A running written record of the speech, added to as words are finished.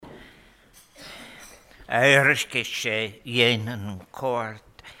Irish yen court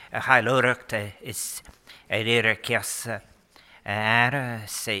a hailorachta is a rare kiasa ara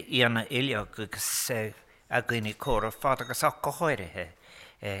se iana iliagus a gwini cor fadagus a cohoire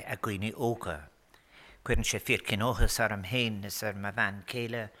a gwini oga. Couldn't she fear kinohus ar am hain is ar ma van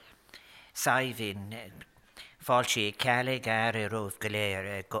kele saivin falchi calig ar rov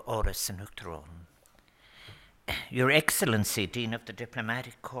galere go oris and uchtron. Your Excellency, Dean of the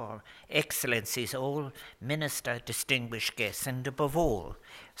Diplomatic Corps, Excellencies, all minister, distinguished guests, and above all,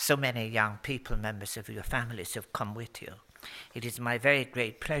 so many young people, members of your families, who have come with you. It is my very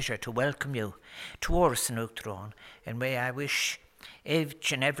great pleasure to welcome you to Oris and Uchtron, and may I wish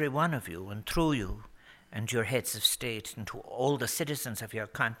each and every one of you, and through you, and your heads of state, and to all the citizens of your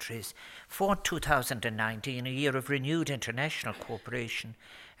countries, for 2019, a year of renewed international cooperation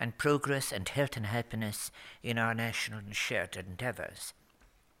and progress and health and happiness in our national and shared endeavours.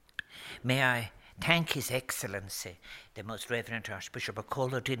 May I thank His Excellency, the Most Reverend Archbishop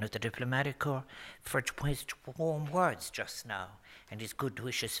O'Culloch, Dean of the Diplomatic Corps, for his warm words just now and his good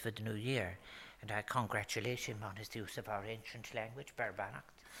wishes for the new year. And I congratulate him on his use of our ancient language, Berbanach.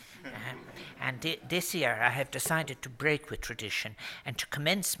 This year I have decided to break with tradition and to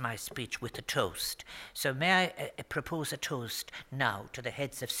commence my speech with a toast. So may I propose a toast now to the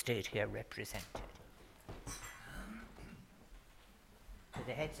heads of state here represented. To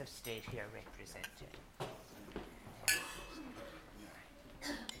the heads of state here represented.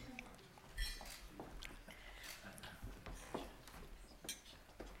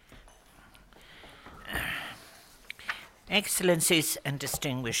 Excellencies and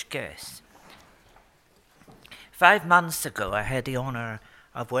distinguished guests, 5 months ago I had the honour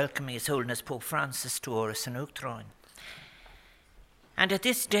of welcoming His Holiness Pope Francis to Oris and Uchtron. And at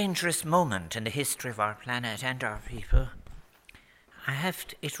this dangerous moment in the history of our planet and our people,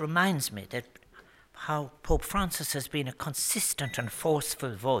 it reminds me that how Pope Francis has been a consistent and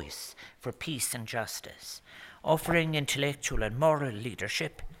forceful voice for peace and justice, offering intellectual and moral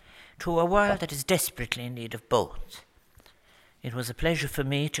leadership to a world that is desperately in need of both. It was a pleasure for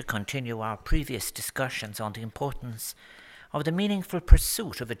me to continue our previous discussions on the importance of the meaningful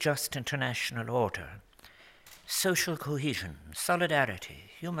pursuit of a just international order, social cohesion, solidarity,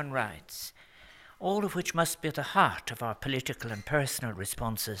 human rights, all of which must be at the heart of our political and personal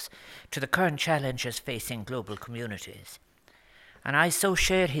responses to the current challenges facing global communities. And I so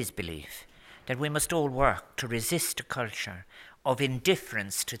share his belief that we must all work to resist a culture of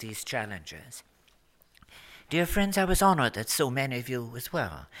indifference to these challenges. Dear friends, I was honoured that so many of you as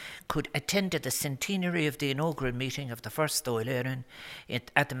well could attend the centenary of the inaugural meeting of the First Dáil Éireann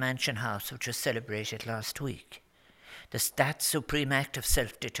at the Mansion House, which was celebrated last week. That supreme act of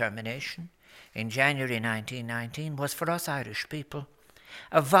self-determination in January 1919 was for us Irish people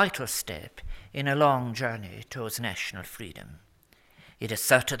a vital step in a long journey towards national freedom. It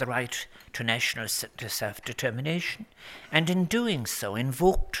asserted the right to national self-determination, and in doing so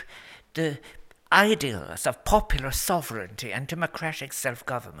invoked the ideals of popular sovereignty and democratic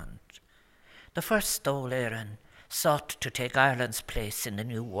self-government. The First Dáil Éireann sought to take Ireland's place in the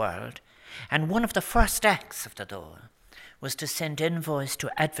new world, and one of the first acts of the Dáil was to send envoys to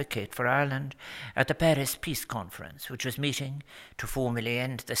advocate for Ireland at the Paris Peace Conference, which was meeting to formally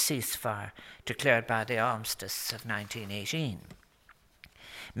end the ceasefire declared by the armistice of 1918.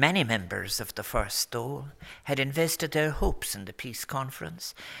 Many members of the First Dáil had invested their hopes in the peace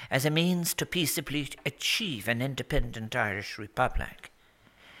conference as a means to peaceably achieve an independent Irish republic.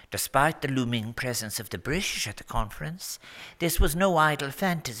 Despite the looming presence of the British at the conference, this was no idle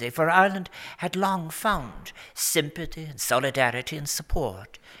fantasy, for Ireland had long found sympathy and solidarity and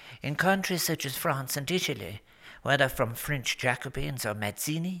support in countries such as France and Italy, whether from French Jacobins or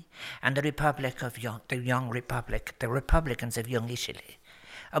Mazzini and the Republicans of Young Italy.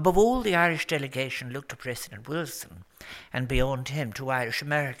 Above all, the Irish delegation looked to President Wilson and beyond him to Irish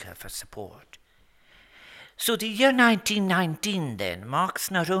America for support. So the year 1919 then marks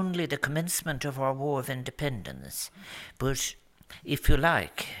not only the commencement of our War of Independence, but, if you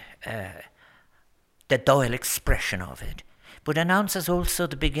like, the Dáil expression of it, but announces also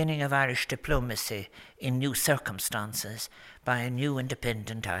the beginning of Irish diplomacy in new circumstances by a new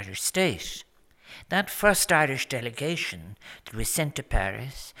independent Irish state. That first Irish delegation that we sent to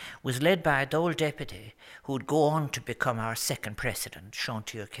Paris was led by a Dáil deputy who would go on to become our second president, Sean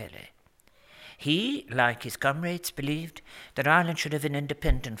O'Kelly. He, like his comrades, believed that Ireland should have an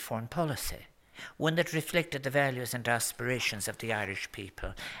independent foreign policy, one that reflected the values and aspirations of the Irish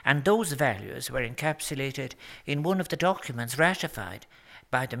people, and those values were encapsulated in one of the documents ratified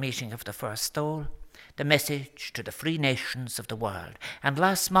by the meeting of the First Dáil, the message to the free nations of the world. And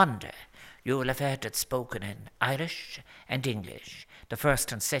last Monday, You will have heard it spoken in Irish and English, the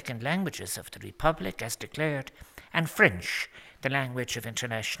first and second languages of the Republic as declared, and French, the language of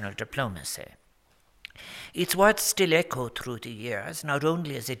international diplomacy. Its words still echo through the years, not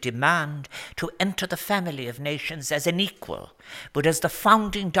only as a demand to enter the family of nations as an equal, but as the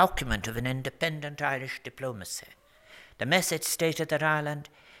founding document of an independent Irish diplomacy. The message stated that Ireland,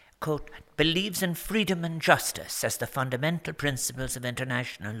 quote, believes in freedom and justice as the fundamental principles of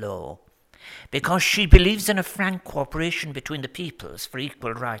international law, because she believes in a frank cooperation between the peoples for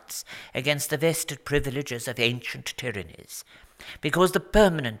equal rights against the vested privileges of ancient tyrannies, because the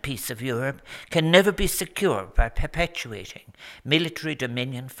permanent peace of Europe can never be secured by perpetuating military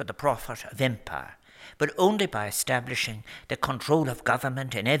dominion for the profit of empire, but only by establishing the control of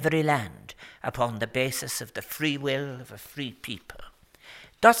government in every land upon the basis of the free will of a free people.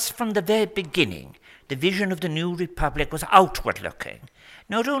 Thus, from the very beginning, the vision of the new republic was outward-looking,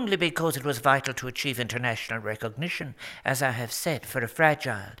 not only because it was vital to achieve international recognition, as I have said, for a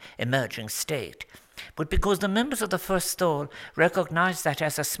fragile, emerging state, but because the members of the First Dáil recognized that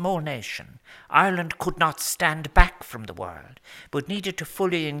as a small nation, Ireland could not stand back from the world, but needed to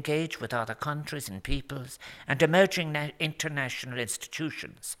fully engage with other countries and peoples and emerging international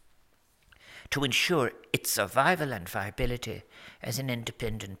institutions to ensure its survival and viability as an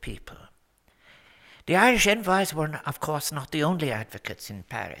independent people. The Irish envoys were, of course, not the only advocates in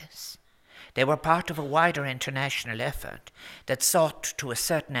Paris. They were part of a wider international effort that sought to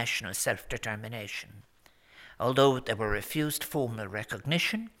assert national self-determination. Although they were refused formal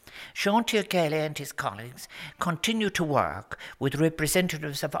recognition, Sean O'Kelly and his colleagues continued to work with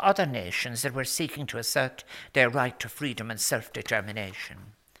representatives of other nations that were seeking to assert their right to freedom and self-determination.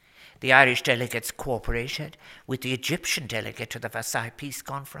 The Irish delegates cooperated with the Egyptian delegate to the Versailles Peace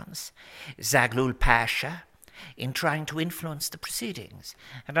Conference, Zaghloul Pasha, in trying to influence the proceedings,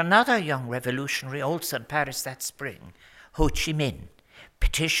 and another young revolutionary also in Paris that spring, Ho Chi Minh,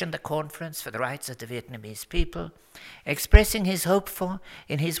 petitioned the conference for the rights of the Vietnamese people, expressing his hope for,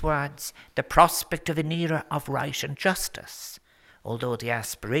 in his words, the prospect of an era of right and justice, although the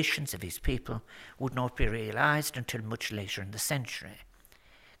aspirations of his people would not be realized until much later in the century.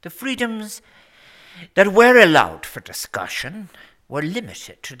 The freedoms that were allowed for discussion were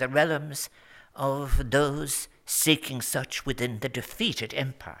limited to the realms of those seeking such within the defeated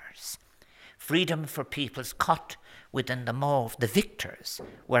empires. Freedom for peoples caught within the maw of the victors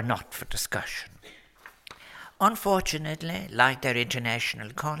were not for discussion. Unfortunately, like their international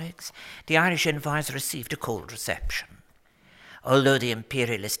colleagues, the Irish envoys received a cold reception. Although the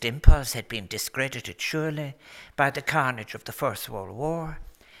imperialist impulse had been discredited surely by the carnage of the First World War,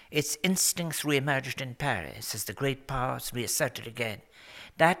 its instincts re-emerged in Paris as the great powers reasserted again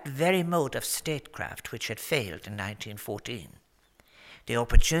that very mode of statecraft which had failed in 1914. The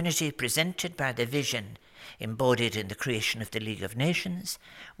opportunity presented by the vision embodied in the creation of the League of Nations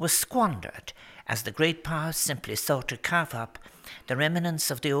was squandered as the great powers simply sought to carve up the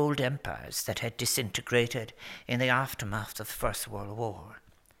remnants of the old empires that had disintegrated in the aftermath of the First World War.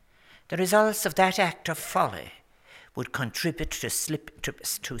 The results of that act of folly would contribute to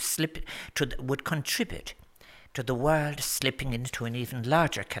the world slipping into an even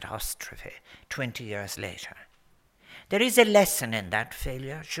larger catastrophe 20 years later. There is a lesson in that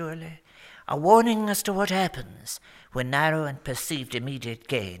failure, surely, a warning as to what happens when narrow and perceived immediate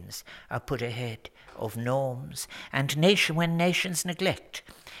gains are put ahead of norms and when nations neglect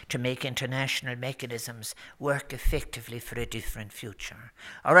to make international mechanisms work effectively for a different future,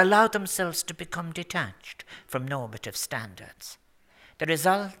 or allow themselves to become detached from normative standards. The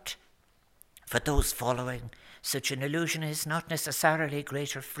result for those following such an illusion is not necessarily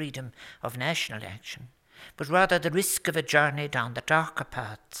greater freedom of national action, but rather the risk of a journey down the darker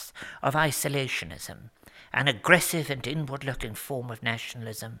paths of isolationism, an aggressive and inward-looking form of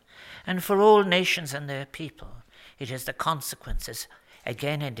nationalism, and for all nations and their people, it is the consequences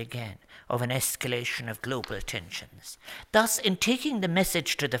again and again of an escalation of global tensions. Thus, in taking the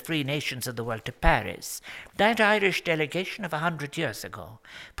message to the free nations of the world to Paris, that Irish delegation of 100 years ago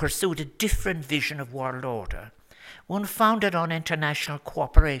pursued a different vision of world order, one founded on international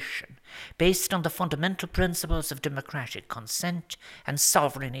cooperation, based on the fundamental principles of democratic consent and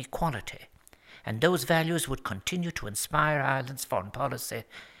sovereign equality. And those values would continue to inspire Ireland's foreign policy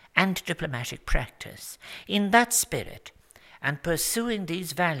and diplomatic practice. In that spirit, and pursuing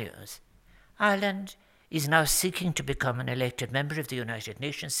these values, Ireland is now seeking to become an elected member of the United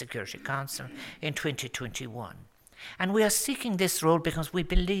Nations Security Council in 2021. And we are seeking this role because we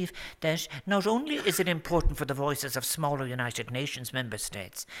believe that not only is it important for the voices of smaller United Nations member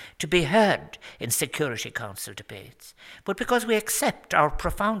states to be heard in Security Council debates, but because we accept our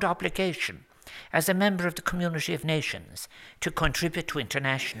profound obligation as a member of the community of nations to contribute to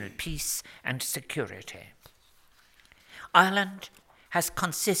international peace and security. Ireland has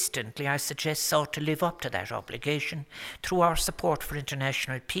consistently, I suggest, sought to live up to that obligation through our support for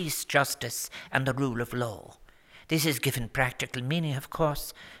international peace, justice, and the rule of law. This is given practical meaning, of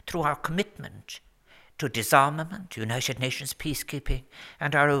course, through our commitment to disarmament, United Nations peacekeeping,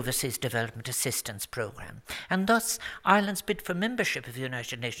 and our overseas development assistance programme. And thus, Ireland's bid for membership of the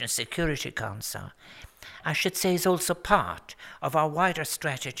United Nations Security Council, I should say, is also part of our wider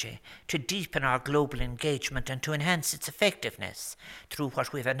strategy to deepen our global engagement and to enhance its effectiveness through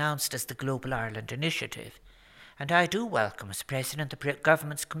what we've announced as the Global Ireland Initiative. And I do welcome, as President, the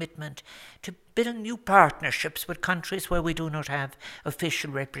government's commitment to build new partnerships with countries where we do not have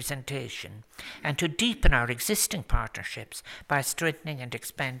official representation, and to deepen our existing partnerships by strengthening and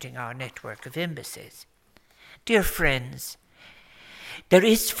expanding our network of embassies. Dear friends, there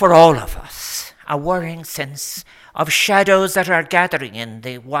is for all of us a worrying sense of shadows that are gathering in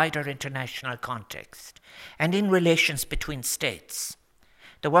the wider international context and in relations between states.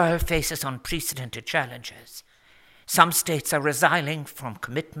 The world faces unprecedented challenges. Some states are resiling from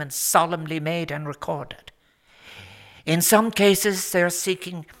commitments solemnly made and recorded. In some cases, they are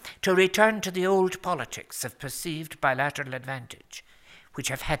seeking to return to the old politics of perceived bilateral advantage, which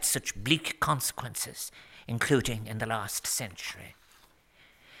have had such bleak consequences, including in the last century.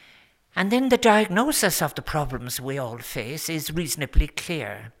 And then the diagnosis of the problems we all face is reasonably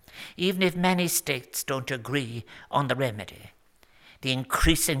clear, even if many states don't agree on the remedy. The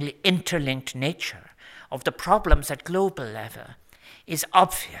increasingly interlinked nature of the problems at global level is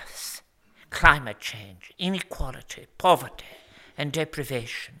obvious. Climate change, inequality, poverty, and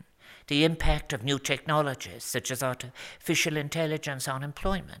deprivation, the impact of new technologies such as artificial intelligence on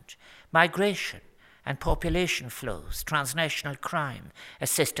employment, migration and population flows, transnational crime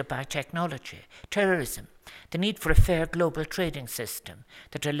assisted by technology, terrorism, the need for a fair global trading system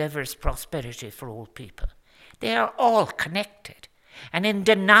that delivers prosperity for all people. They are all connected. And in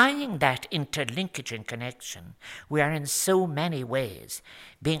denying that interlinkage and connection, we are in so many ways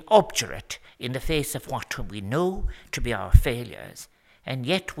being obdurate in the face of what we know to be our failures, and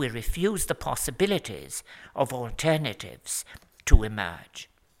yet we refuse the possibilities of alternatives to emerge.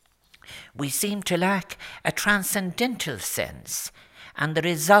 We seem to lack a transcendental sense, and the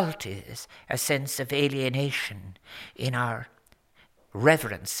result is a sense of alienation in our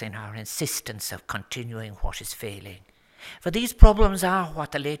reverence, in our insistence of continuing what is failing. For these problems are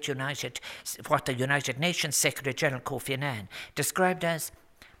what the United Nations Secretary General Kofi Annan described as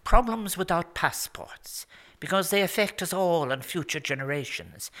problems without passports, because they affect us all and future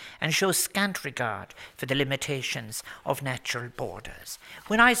generations and show scant regard for the limitations of natural borders.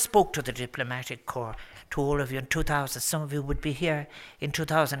 When I spoke to the diplomatic corps, to all of you in 2000, some of you would be here in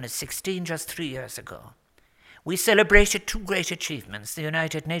 2016, just 3 years ago. We celebrated two great achievements, the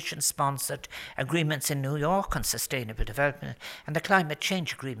United Nations-sponsored agreements in New York on sustainable development and the climate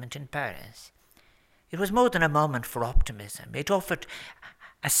change agreement in Paris. It was more than a moment for optimism. It offered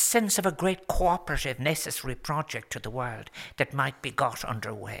a sense of a great cooperative, necessary project to the world that might be got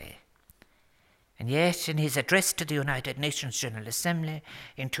underway. And yet, in his address to the United Nations General Assembly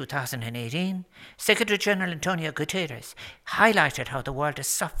in 2018, Secretary General Antonio Guterres highlighted how the world is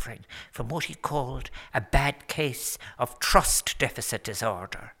suffering from what he called a bad case of trust deficit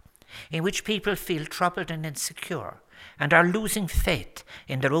disorder, in which people feel troubled and insecure and are losing faith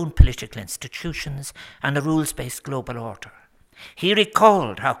in their own political institutions and the rules-based global order. He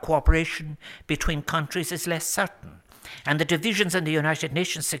recalled how cooperation between countries is less certain, and the divisions in the United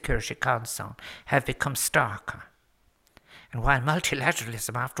Nations Security Council have become starker. And while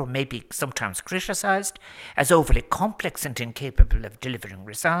multilateralism, after all, may be sometimes criticised as overly complex and incapable of delivering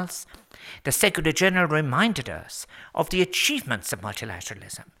results, the Secretary General reminded us of the achievements of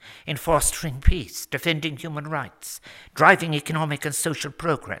multilateralism in fostering peace, defending human rights, driving economic and social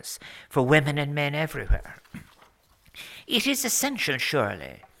progress for women and men everywhere. It is essential,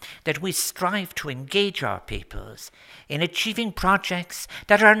 surely, that we strive to engage our peoples in achieving projects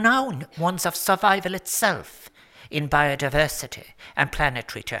that are now ones of survival itself in biodiversity and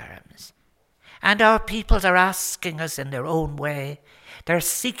planetary terms. And our peoples are asking us in their own way, they're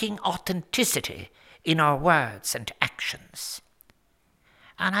seeking authenticity in our words and actions.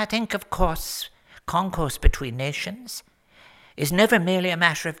 And I think, of course, concourse between nations is never merely a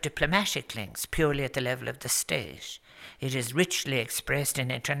matter of diplomatic links purely at the level of the state. It is richly expressed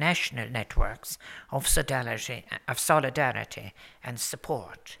in international networks of solidarity and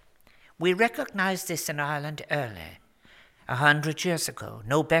support. We recognise this in Ireland early. 100 years ago,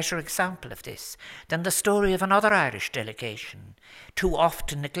 no better example of this than the story of another Irish delegation, too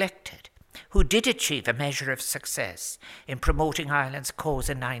often neglected, who did achieve a measure of success in promoting Ireland's cause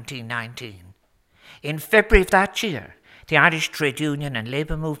in 1919. In February of that year, the Irish Trade Union and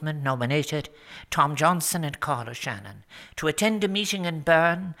Labour Movement nominated Tom Johnson and Cathal O'Shannon to attend a meeting in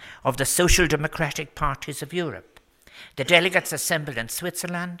Bern of the Social Democratic Parties of Europe. The delegates assembled in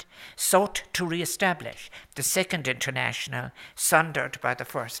Switzerland sought to re-establish the Second International, sundered by the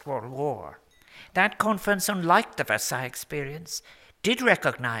First World War. That conference, unlike the Versailles experience, did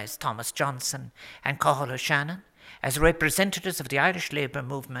recognise Thomas Johnson and Cathal O'Shannon as representatives of the Irish Labour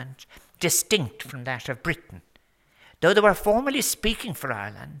movement, distinct from that of Britain. Though they were formally speaking for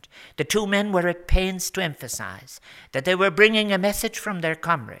Ireland, the two men were at pains to emphasise that they were bringing a message from their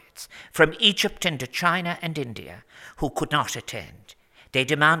comrades from Egypt into China and India who could not attend. They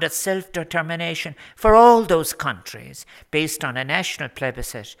demanded self-determination for all those countries based on a national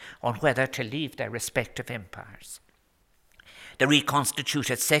plebiscite on whether to leave their respective empires. The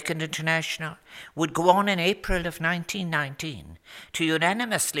reconstituted Second International would go on in April of 1919 to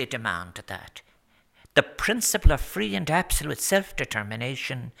unanimously demand that the principle of free and absolute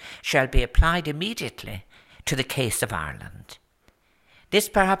self-determination shall be applied immediately to the case of Ireland. This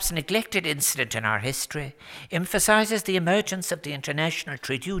perhaps neglected incident in our history emphasises the emergence of the international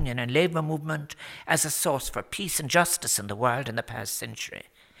trade union and labour movement as a source for peace and justice in the world in the past century,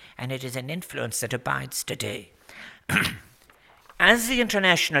 and it is an influence that abides today. As the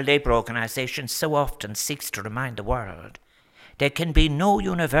International Labour Organization so often seeks to remind the world, there can be no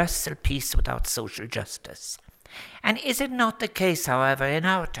universal peace without social justice. And is it not the case, however, in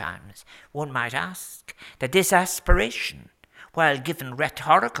our times, one might ask, that this aspiration, while given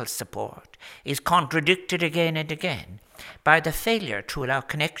rhetorical support, is contradicted again and again by the failure to allow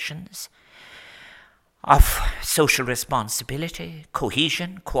connections of social responsibility,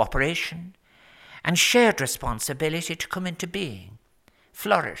 cohesion, cooperation, and shared responsibility to come into being,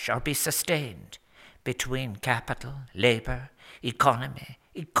 flourish, or be sustained between capital, labour, economy,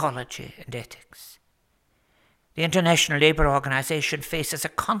 ecology, and ethics. The International Labour Organization faces a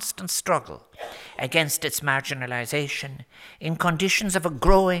constant struggle against its marginalization in conditions of a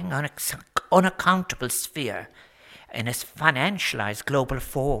growing, unaccountable sphere in a financialized global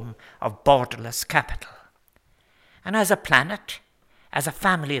form of borderless capital. And as a planet, as a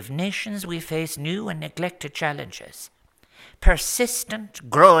family of nations, we face new and neglected challenges. Persistent,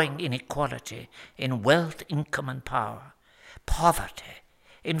 growing inequality in wealth, income, and power, poverty,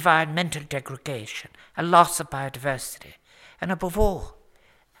 environmental degradation, a loss of biodiversity, and above all,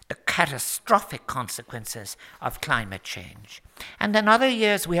 the catastrophic consequences of climate change. And in other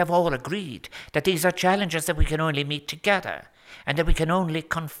years, we have all agreed that these are challenges that we can only meet together and that we can only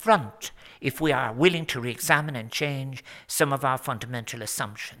confront if we are willing to re-examine and change some of our fundamental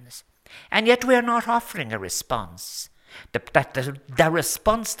assumptions. And yet we are not offering a response, the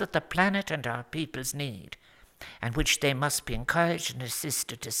response that the planet and our peoples need, and which they must be encouraged and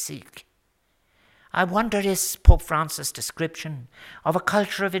assisted to seek. I wonder, is Pope Francis' description of a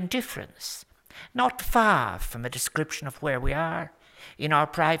culture of indifference not far from a description of where we are in our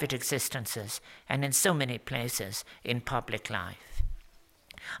private existences and in so many places in public life?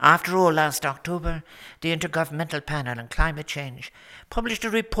 After all, last October, the Intergovernmental Panel on Climate Change published a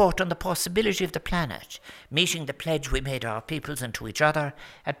report on the possibility of the planet meeting the pledge we made our peoples and to each other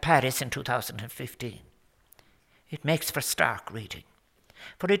at Paris in 2015. It makes for stark reading,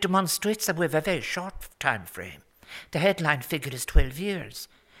 for it demonstrates that we have a very short time frame. The headline figure is 12 years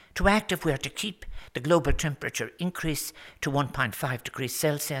to act if we are to keep the global temperature increase to 1.5 degrees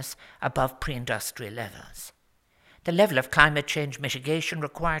Celsius above pre-industrial levels. The level of climate change mitigation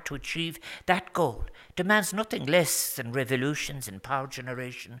required to achieve that goal demands nothing less than revolutions in power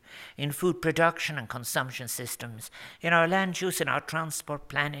generation, in food production and consumption systems, in our land use, in our transport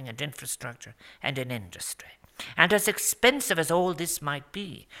planning and infrastructure, and in industry. And as expensive as all this might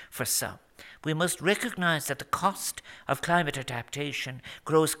be for some, we must recognize that the cost of climate adaptation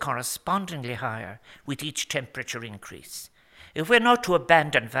grows correspondingly higher with each temperature increase. If we're not to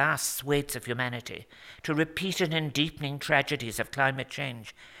abandon vast swathes of humanity to repeated and deepening tragedies of climate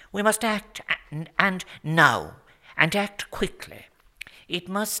change, we must act, and now, and act quickly. It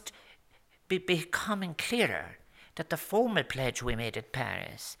must be becoming clearer that the formal pledge we made at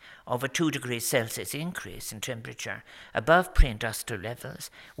Paris of a 2 degrees Celsius increase in temperature above pre-industrial levels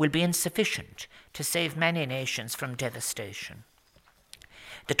will be insufficient to save many nations from devastation.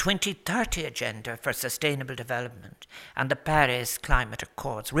 the 2030 Agenda for Sustainable Development and the Paris Climate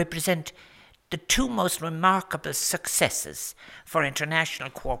Accords represent the two most remarkable successes for international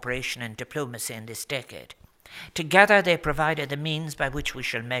cooperation and diplomacy in this decade. Together, they provided the means by which we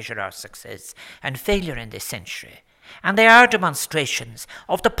shall measure our success and failure in this century, and they are demonstrations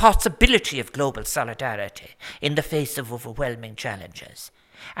of the possibility of global solidarity in the face of overwhelming challenges.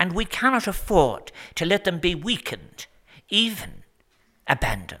 And we cannot afford to let them be weakened, even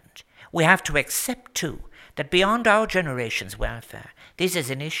abandoned. We have to accept, too, that beyond our generation's welfare, this is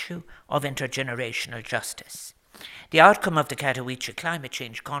an issue of intergenerational justice. The outcome of the Katowice Climate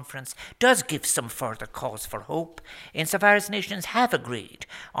Change Conference does give some further cause for hope, insofar as nations have agreed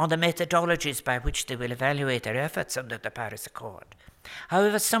on the methodologies by which they will evaluate their efforts under the Paris Accord.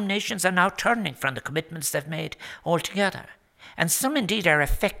 However, some nations are now turning from the commitments they've made altogether, and some indeed are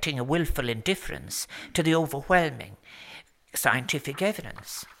affecting a willful indifference to the overwhelming scientific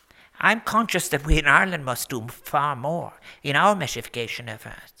evidence. I'm conscious that we in Ireland must do far more in our mitigation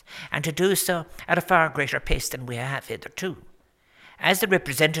efforts, and to do so at a far greater pace than we have hitherto. As the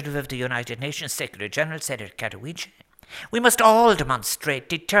representative of the United Nations Secretary-General said at Katowice, we must all demonstrate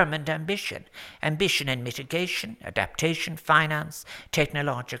determined ambition in mitigation, adaptation, finance,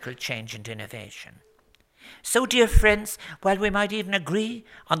 technological change and innovation. So, dear friends, while we might even agree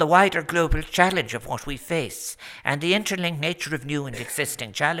on the wider global challenge of what we face and the interlinked nature of new and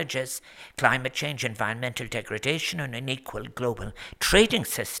existing challenges, climate change, environmental degradation, and an unequal global trading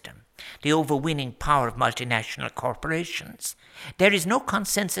system, the overweening power of multinational corporations, there is no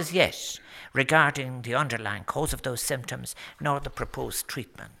consensus yet regarding the underlying cause of those symptoms nor the proposed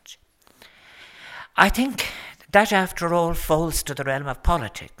treatment. I think that, after all, falls to the realm of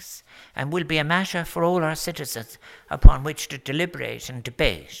politics and will be a matter for all our citizens upon which to deliberate and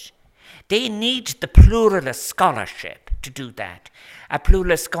debate. They need the pluralist scholarship to do that, a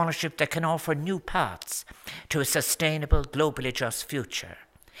pluralist scholarship that can offer new paths to a sustainable, globally just future.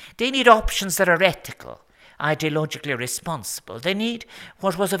 They need options that are ethical, ideologically responsible. They need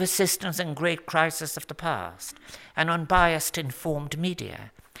what was of assistance in great crises of the past, an unbiased, informed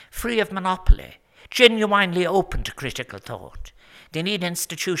media, free of monopoly, genuinely open to critical thought. They need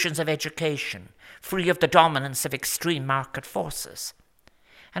institutions of education, free of the dominance of extreme market forces.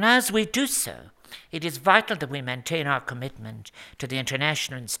 And as we do so, it is vital that we maintain our commitment to the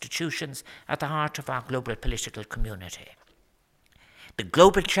international institutions at the heart of our global political community. The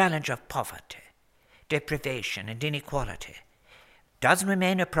global challenge of poverty, deprivation and inequality does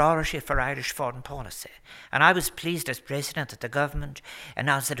remain a priority for Irish foreign policy, and I was pleased as President that the government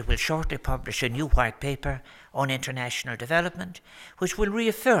announced that it will shortly publish a new white paper on international development, which will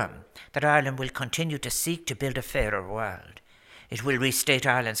reaffirm that Ireland will continue to seek to build a fairer world. It will restate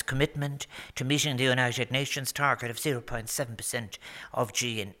Ireland's commitment to meeting the United Nations target of 0.7%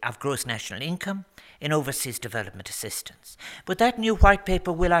 of gross national income in overseas development assistance. But that new white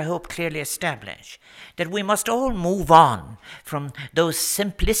paper will, I hope, clearly establish that we must all move on from those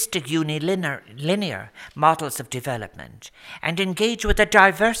simplistic linear models of development and engage with a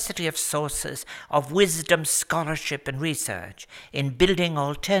diversity of sources of wisdom, scholarship and research in building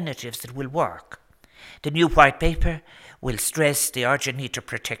alternatives that will work. The new white paper will stress the urgent need to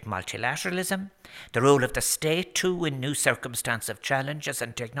protect multilateralism, the role of the state, too, in new circumstances of challenges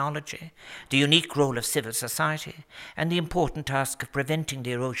and technology, the unique role of civil society, and the important task of preventing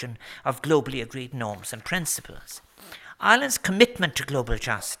the erosion of globally agreed norms and principles. Ireland's commitment to global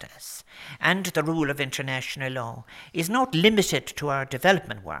justice and the rule of international law is not limited to our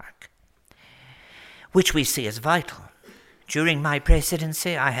development work, which we see as vital. During my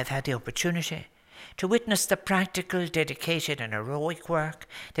presidency, I have had the opportunity to witness the practical, dedicated and heroic work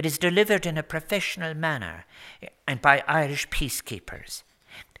that is delivered in a professional manner and by Irish peacekeepers.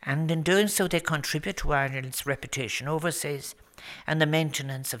 And in doing so, they contribute to Ireland's reputation overseas and the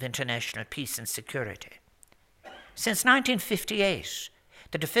maintenance of international peace and security. Since 1958,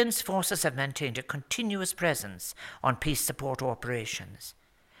 the Defence Forces have maintained a continuous presence on peace support operations.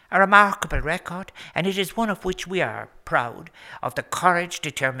 A remarkable record, and it is one of which we are proud of the courage,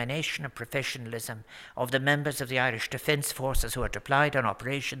 determination and professionalism of the members of the Irish Defence Forces who are deployed on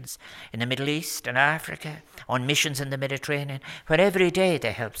operations in the Middle East and Africa, on missions in the Mediterranean, where every day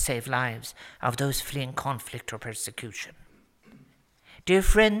they help save lives of those fleeing conflict or persecution. Dear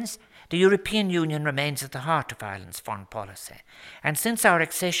friends, the European Union remains at the heart of Ireland's foreign policy, and since our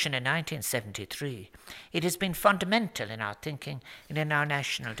accession in 1973, it has been fundamental in our thinking and in our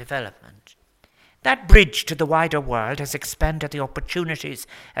national development. That bridge to the wider world has expanded the opportunities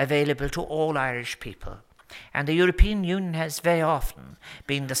available to all Irish people, and the European Union has very often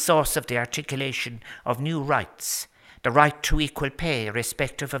been the source of the articulation of new rights, the right to equal pay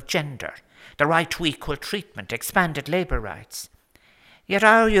irrespective of gender, the right to equal treatment, expanded labour rights. Yet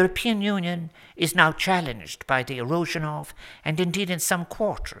our European Union is now challenged by the erosion of, and indeed in some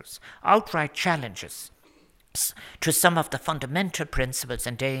quarters, outright challenges to some of the fundamental principles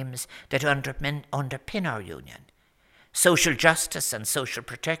and aims that underpin our union. Social justice and social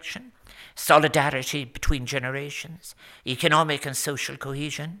protection, solidarity between generations, economic and social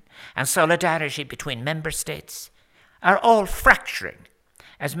cohesion, and solidarity between member states are all fracturing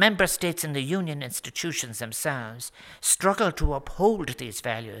as member states and the union institutions themselves struggle to uphold these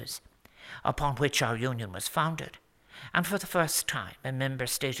values upon which our union was founded. And for the first time, a member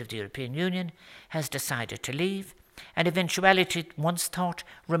state of the European Union has decided to leave, an eventuality once thought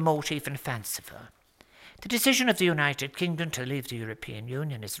remote, even fanciful. The decision of the United Kingdom to leave the European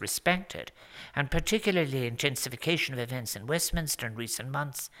Union is respected, and particularly the intensification of events in Westminster in recent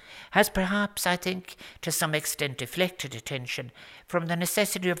months has perhaps, I think, to some extent deflected attention from the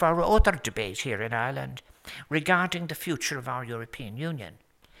necessity of our other debate here in Ireland regarding the future of our European Union.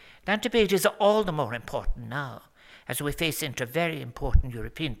 That debate is all the more important now, as we face into very important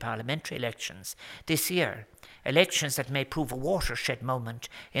European parliamentary elections this year, elections that may prove a watershed moment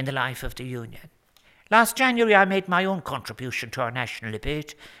in the life of the Union. Last January, I made my own contribution to our national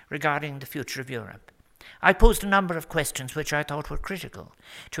debate regarding the future of Europe. I posed a number of questions which I thought were critical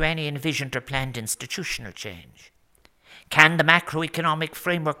to any envisioned or planned institutional change. Can the macroeconomic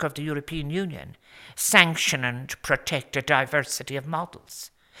framework of the European Union sanction and protect a diversity of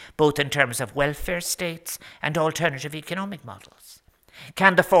models, both in terms of welfare states and alternative economic models?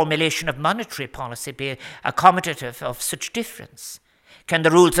 Can the formulation of monetary policy be accommodative of such difference? Can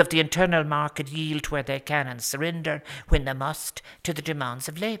the rules of the internal market yield where they can and surrender, when they must, to the demands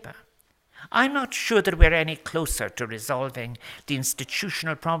of labour? I'm not sure that we're any closer to resolving the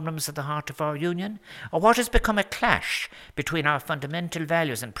institutional problems at the heart of our union, or what has become a clash between our fundamental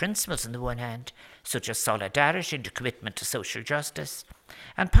values and principles on the one hand, such as solidarity and commitment to social justice,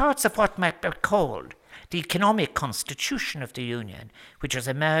 and parts of what might be called the economic constitution of the union, which has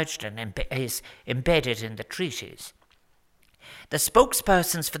emerged and is embedded in the treaties. The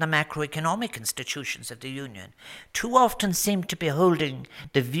spokespersons for the macroeconomic institutions of the Union too often seem to be holding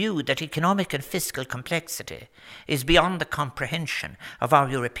the view that economic and fiscal complexity is beyond the comprehension of our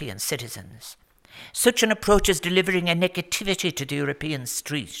European citizens. Such an approach is delivering a negativity to the European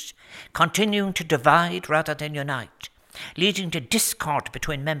street, continuing to divide rather than unite, leading to discord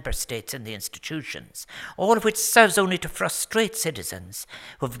between member states and the institutions, all of which serves only to frustrate citizens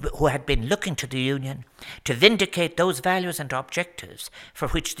who had been looking to the Union to vindicate those values and objectives for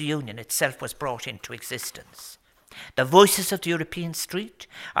which the Union itself was brought into existence. The voices of the European street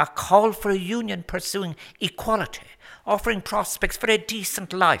are called for a Union pursuing equality, offering prospects for a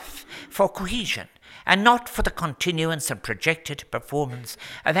decent life, for cohesion, and not for the continuance and projected performance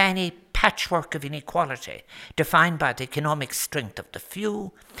of any patchwork of inequality defined by the economic strength of the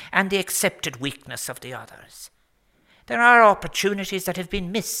few and the accepted weakness of the others. There are opportunities that have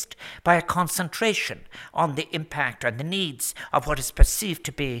been missed by a concentration on the impact and the needs of what is perceived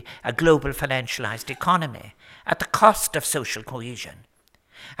to be a global financialized economy at the cost of social cohesion.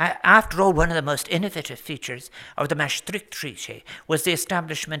 After all, one of the most innovative features of the Maastricht Treaty was the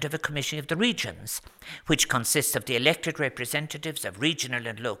establishment of a Commission of the Regions, which consists of the elected representatives of regional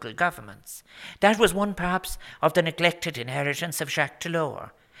and local governments. That was one, perhaps, of the neglected inheritance of Jacques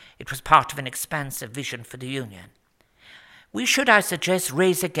Delors. It was part of an expansive vision for the Union. We should, I suggest,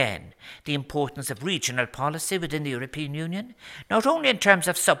 raise again the importance of regional policy within the European Union, not only in terms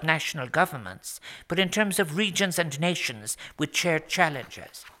of subnational governments, but in terms of regions and nations with shared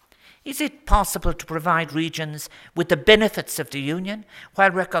challenges. Is it possible to provide regions with the benefits of the Union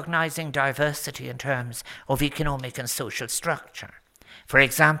while recognizing diversity in terms of economic and social structure? For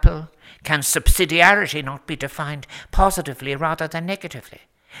example, can subsidiarity not be defined positively rather than negatively?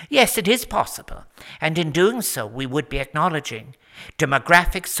 Yes, it is possible, and in doing so we would be acknowledging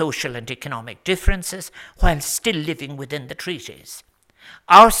demographic, social and economic differences while still living within the treaties.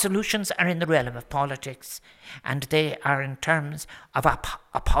 Our solutions are in the realm of politics, and they are in terms of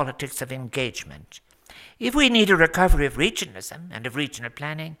a politics of engagement. If we need a recovery of regionalism and of regional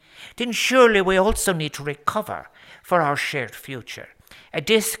planning, then surely we also need to recover for our shared future a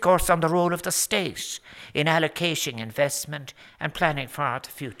discourse on the role of the state in allocating investment and planning for our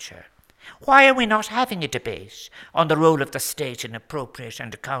future. Why are we not having a debate on the role of the state in appropriate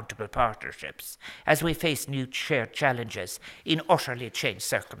and accountable partnerships as we face new shared challenges in utterly changed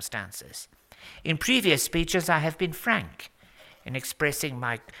circumstances? In previous speeches, I have been frank in expressing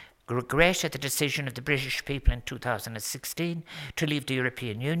my regret at the decision of the British people in 2016 to leave the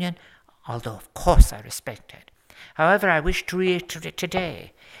European Union, although of course I respect it. However, I wish to reiterate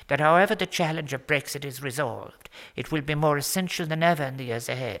today that however the challenge of Brexit is resolved, it will be more essential than ever in the years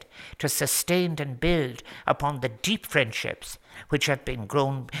ahead to sustain and build upon the deep friendships which have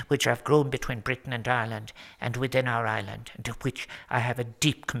grown between Britain and Ireland and within our island, and to which I have a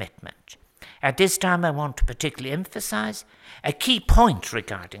deep commitment. At this time, I want to particularly emphasise a key point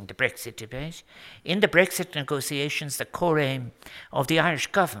regarding the Brexit debate. In the Brexit negotiations, the core aim of the Irish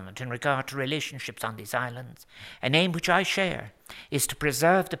government in regard to relationships on these islands, an aim which I share, is to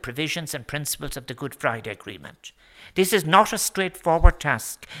preserve the provisions and principles of the Good Friday Agreement. This is not a straightforward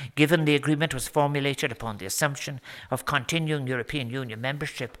task, given the agreement was formulated upon the assumption of continuing European Union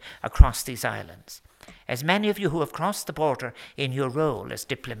membership across these islands. As many of you who have crossed the border in your role as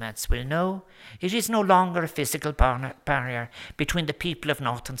diplomats will know, it is no longer a physical barrier between the people of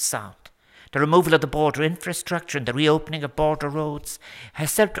North and South. The removal of the border infrastructure and the reopening of border roads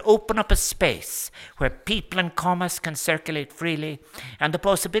has helped to open up a space where people and commerce can circulate freely, and the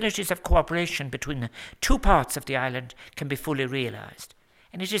possibilities of cooperation between the two parts of the island can be fully realised.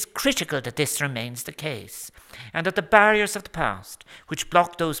 And it is critical that this remains the case, and that the barriers of the past which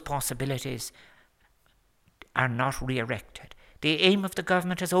block those possibilities are not re-erected. The aim of the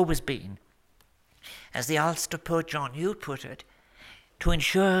government has always been, as the Ulster poet John Hughes put it, to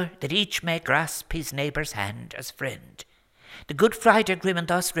ensure that each may grasp his neighbour's hand as friend. The Good Friday Agreement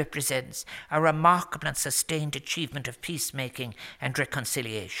thus represents a remarkable and sustained achievement of peacemaking and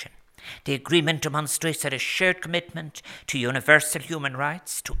reconciliation. The agreement demonstrates that a shared commitment to universal human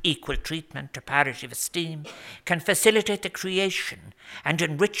rights, to equal treatment, to parity of esteem, can facilitate the creation and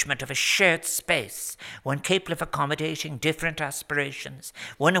enrichment of a shared space, one capable of accommodating different aspirations,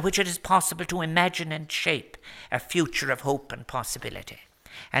 one in which it is possible to imagine and shape a future of hope and possibility.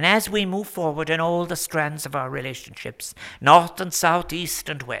 And as we move forward in all the strands of our relationships, north and south, east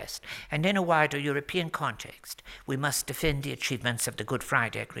and west, and in a wider European context, we must defend the achievements of the Good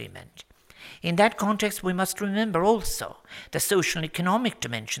Friday Agreement. In that context, we must remember also the social and economic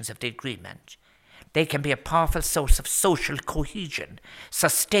dimensions of the agreement. They can be a powerful source of social cohesion,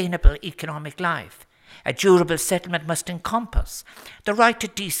 sustainable economic life. A durable settlement must encompass the right to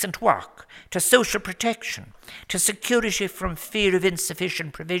decent work, to social protection, to security from fear of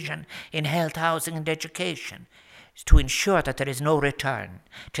insufficient provision in health, housing and education, to ensure that there is no return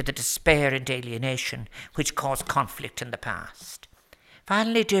to the despair and alienation which caused conflict in the past.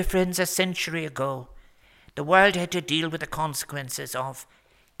 Finally, dear friends, a century ago, the world had to deal with the consequences of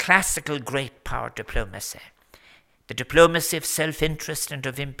classical great power diplomacy, the diplomacy of self-interest and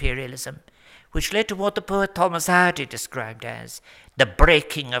of imperialism, which led to what the poet Thomas Hardy described as the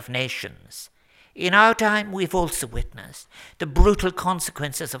breaking of nations. In our time, we've also witnessed the brutal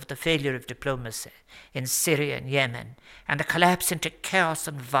consequences of the failure of diplomacy in Syria and Yemen, and the collapse into chaos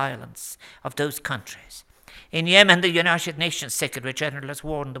and violence of those countries. In Yemen, the United Nations Secretary General has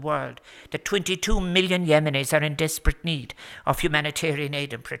warned the world that 22 million Yemenis are in desperate need of humanitarian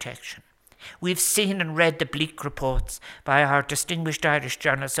aid and protection. We've seen and read the bleak reports by our distinguished Irish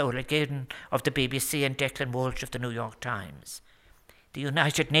journalists Ola Gaydon of the BBC and Declan Walsh of the New York Times. The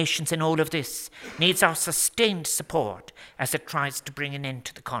United Nations in all of this needs our sustained support as it tries to bring an end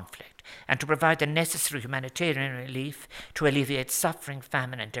to the conflict and to provide the necessary humanitarian relief to alleviate suffering,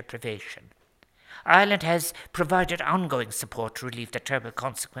 famine and deprivation. Ireland has provided ongoing support to relieve the terrible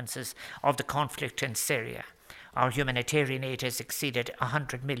consequences of the conflict in Syria. Our humanitarian aid has exceeded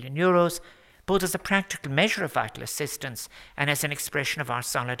 €100 million, both as a practical measure of vital assistance and as an expression of our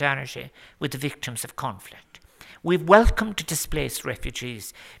solidarity with the victims of conflict. We've welcomed displaced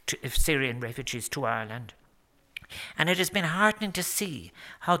Syrian refugees to Ireland, and it has been heartening to see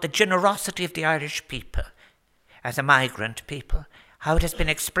how the generosity of the Irish people, as a migrant people, how it has been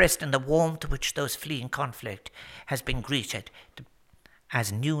expressed in the warmth with which those fleeing conflict has been greeted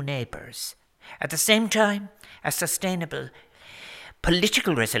as new neighbours. At the same time, a sustainable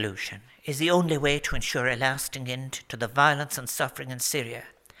political resolution is the only way to ensure a lasting end to the violence and suffering in Syria,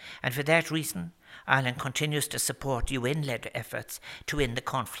 and for that reason, Ireland continues to support UN-led efforts to end the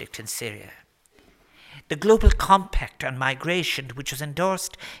conflict in Syria. The Global Compact on Migration, which was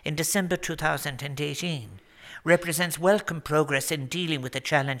endorsed in December 2018, represents welcome progress in dealing with the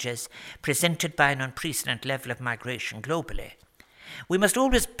challenges presented by an unprecedented level of migration globally. We must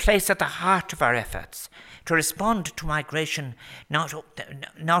always place at the heart of our efforts to respond to migration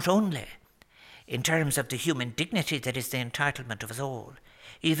not only in terms of the human dignity that is the entitlement of us all,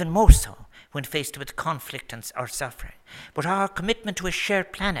 even more so when faced with conflict or suffering, but our commitment to a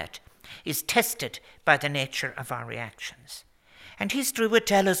shared planet is tested by the nature of our reactions. And history would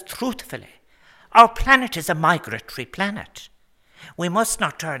tell us truthfully, our planet is a migratory planet. We must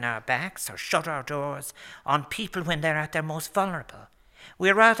not turn our backs or shut our doors on people when they're at their most vulnerable. We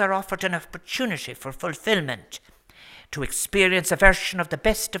are rather offered an opportunity for fulfillment, to experience a version of the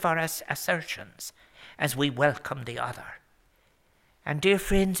best of our assertions as we welcome the other. And dear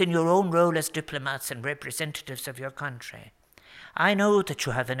friends, in your own role as diplomats and representatives of your country, I know that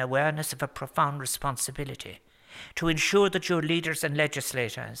you have an awareness of a profound responsibility to ensure that your leaders and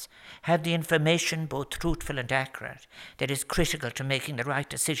legislators have the information, both truthful and accurate, that is critical to making the right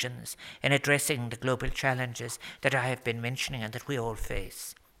decisions in addressing the global challenges that I have been mentioning and that we all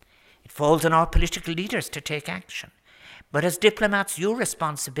face. It falls on our political leaders to take action. But as diplomats, your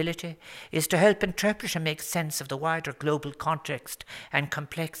responsibility is to help interpret and make sense of the wider global context and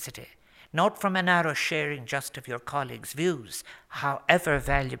complexity, not from a narrow sharing just of your colleagues' views, however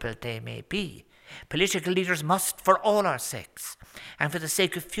valuable they may be. Political leaders must, for all our sakes, and for the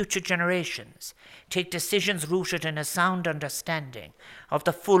sake of future generations, take decisions rooted in a sound understanding of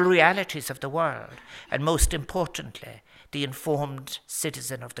the full realities of the world, and most importantly, the informed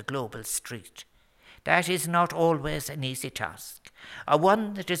citizen of the global street. That is not always an easy task, or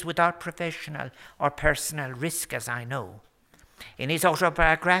one that is without professional or personal risk, as I know. In his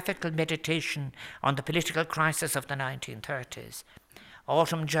autobiographical meditation on the political crisis of the 1930s,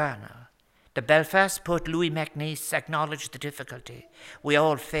 Autumn Journal, the Belfast poet Louis MacNeice acknowledged the difficulty we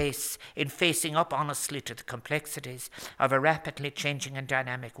all face in facing up honestly to the complexities of a rapidly changing and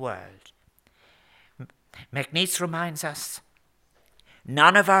dynamic world. MacNeice reminds us,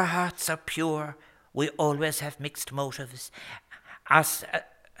 none of our hearts are pure. We always have mixed motives.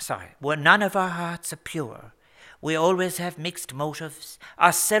 None of our hearts are pure. We always have mixed motives.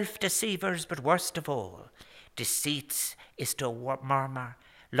 Are self-deceivers, but worst of all, deceit is to murmur,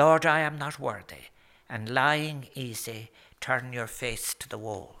 Lord, I am not worthy, and lying easy, turn your face to the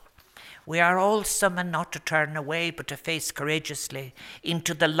wall. We are all summoned not to turn away, but to face courageously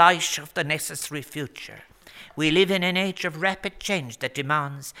into the light of the necessary future. We live in an age of rapid change that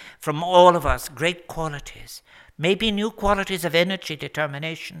demands from all of us great qualities, maybe new qualities of energy,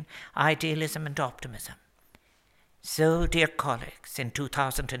 determination, idealism, and optimism. So, dear colleagues, in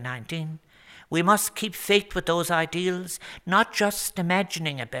 2019, we must keep faith with those ideals, not just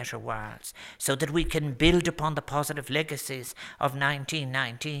imagining a better world, so that we can build upon the positive legacies of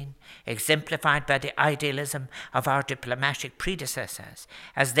 1919, exemplified by the idealism of our diplomatic predecessors,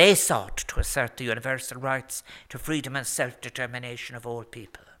 as they sought to assert the universal rights to freedom and self-determination of all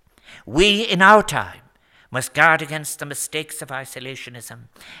people. We, in our time, must guard against the mistakes of isolationism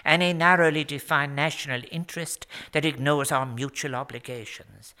and a narrowly defined national interest that ignores our mutual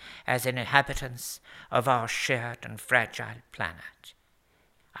obligations as inhabitants of our shared and fragile planet.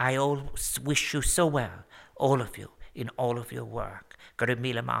 I always wish you so well, all of you, in all of your work.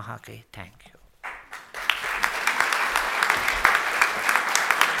 Gurumila Mahaki, thank you.